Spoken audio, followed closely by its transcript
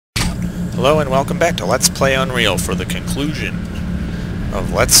Hello and welcome back to Let's Play Unreal for the conclusion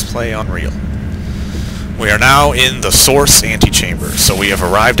of Let's Play Unreal. We are now in the source antechamber, so we have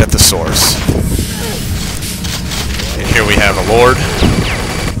arrived at the source. And here we have a lord.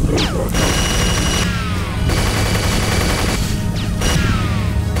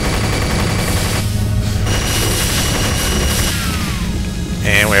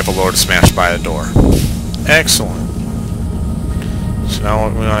 And we have a lord smashed by the door. Excellent. So now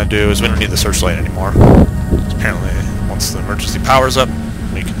what we want to do is we don't need the searchlight anymore. Apparently, once the emergency power's up,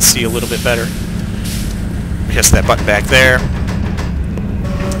 we can see a little bit better. We press that button back there.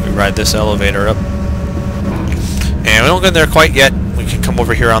 We ride this elevator up. And we don't get there quite yet. We can come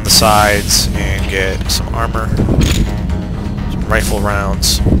over here on the sides and get some armor, some rifle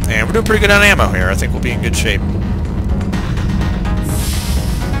rounds. And we're doing pretty good on ammo here. I think we'll be in good shape.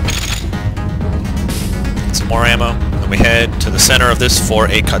 Some more ammo. We head to the center of this for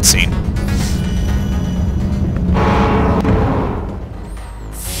a cutscene.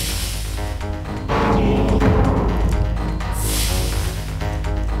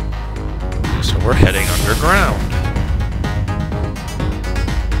 So we're heading underground.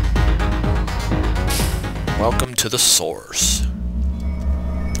 Welcome to the source.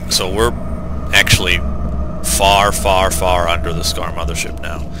 So we're actually far, far, far under the Skaarj mothership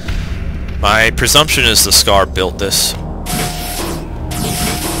now. My presumption is the Skaarj built this.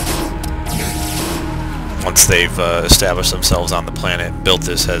 Once they've established themselves on the planet, built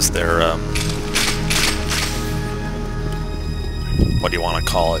this as their, what do you want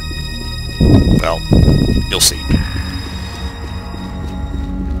to call it? Well, you'll see.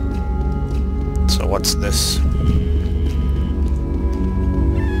 So what's this?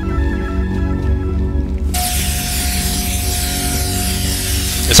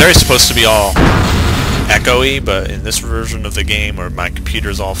 This area's supposed to be all echoey, but in this version of the game, where my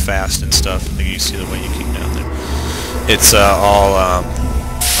computer's all fast and stuff, I think you see the way you keep down there. It's all,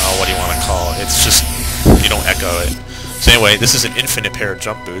 what do you want to call it? It's just, you don't echo it. So anyway, this is an infinite pair of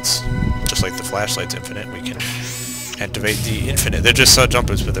jump boots. Just like the flashlight's infinite, we can activate the infinite. They're just jump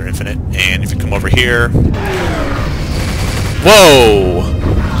boots, but they're infinite. And if you come over here... Whoa!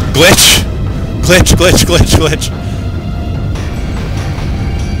 Glitch! Glitch, glitch, glitch, glitch.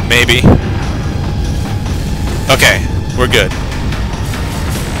 Maybe. Okay, we're good.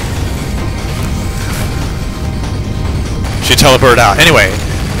 She teleported out. Anyway,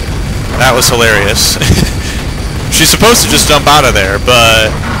 that was hilarious. She's supposed to just jump out of there, but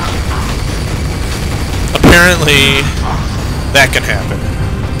apparently that can happen.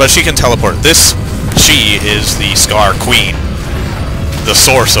 But she can teleport. She is the Skaarj Queen, the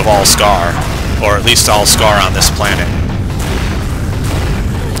source of all Skaarj, or at least all Skaarj on this planet.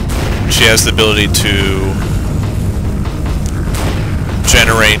 She has the ability to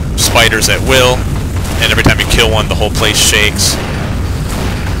generate spiders at will, and every time you kill one, the whole place shakes.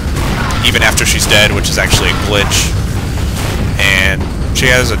 Even after she's dead, which is actually a glitch. And she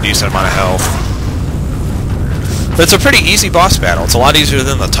has a decent amount of health. But it's a pretty easy boss battle. It's a lot easier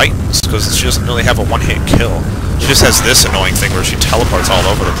than the Titans, because she doesn't really have a one-hit kill. She just has this annoying thing where she teleports all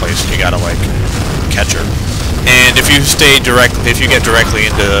over the place, and you gotta, like, catch her. And if you get directly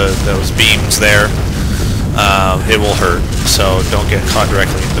into those beams there, it will hurt. So don't get caught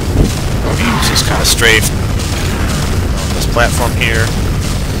directly into the beams. Just kind of strafe on this platform here.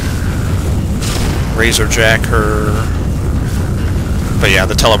 Razor jack her. But yeah,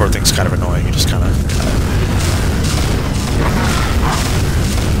 the teleport thing's kind of annoying. You just kind of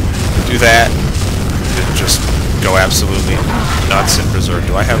do that. And just go absolutely nuts and berserk.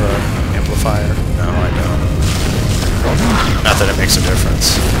 Do I have an amplifier? No, I don't. Not that it makes a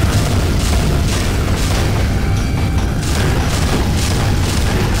difference.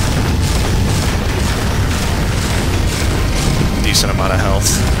 Decent amount of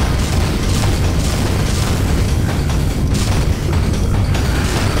health.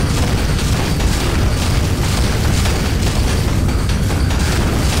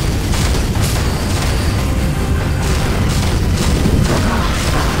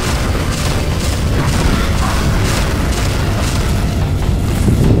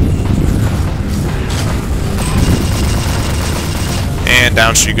 And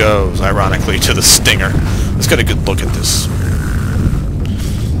down she goes, ironically, to the stinger. Let's get a good look at this.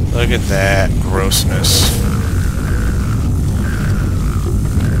 Look at that grossness.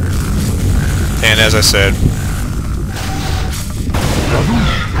 And as I said,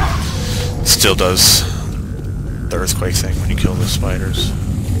 it still does the earthquake thing when you kill the spiders.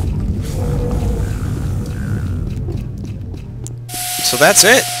 So that's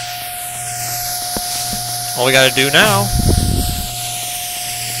it. All we gotta do now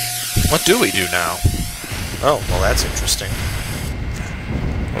What do we do now? Oh, well that's interesting.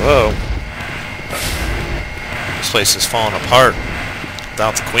 Whoa. This place is falling apart.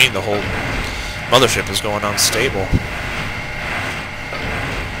 Without the Queen, the whole mothership is going unstable.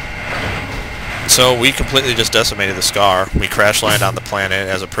 So we completely just decimated the Skaarj. We crash landed on the planet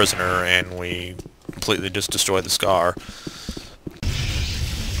as a prisoner, and we completely just destroyed the Skaarj.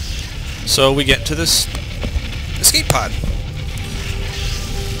 So we get into this escape pod.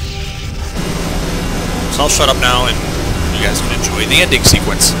 So I'll shut up now, and you guys can enjoy the ending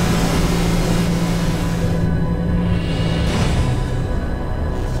sequence.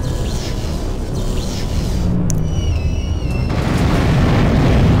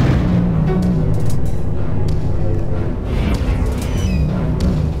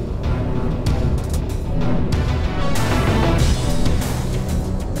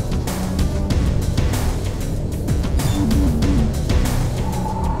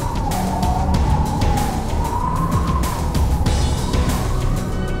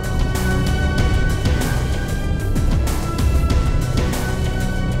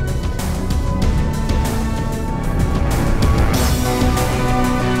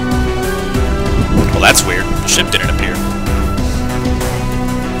 That's weird. The ship didn't appear.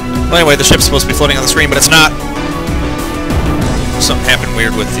 Well, anyway, the ship's supposed to be floating on the screen, but it's not. Something happened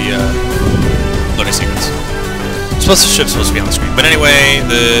weird with the loading sequence. The ship's supposed to be on the screen. But anyway,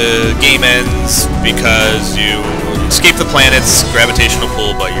 the game ends because you escape the planet's gravitational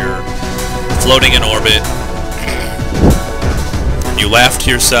pull, but you're floating in orbit. You laugh to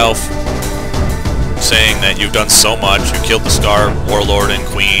yourself, saying that you've done so much. You killed the Skaarj warlord and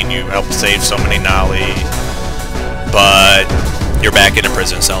queen. You helped save so many Nali, but you're back in a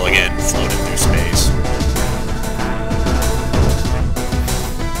prison cell again, floating through space.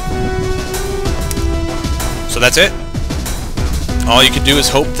 So that's it. All you can do is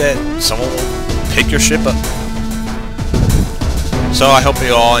hope that someone will pick your ship up. So I hope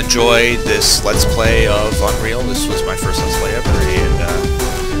you all enjoyed this Let's Play of Unreal. This was my first Let's Play ever,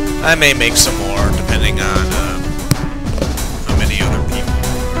 and I may make some more depending on how many other people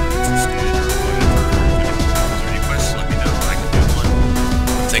are interested or whatever. If there's any questions, let me know. I can do one.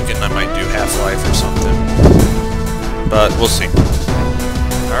 I'm thinking I might do Half-Life or something, but we'll see.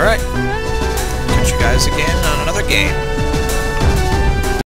 Alright. Catch you guys again on another game.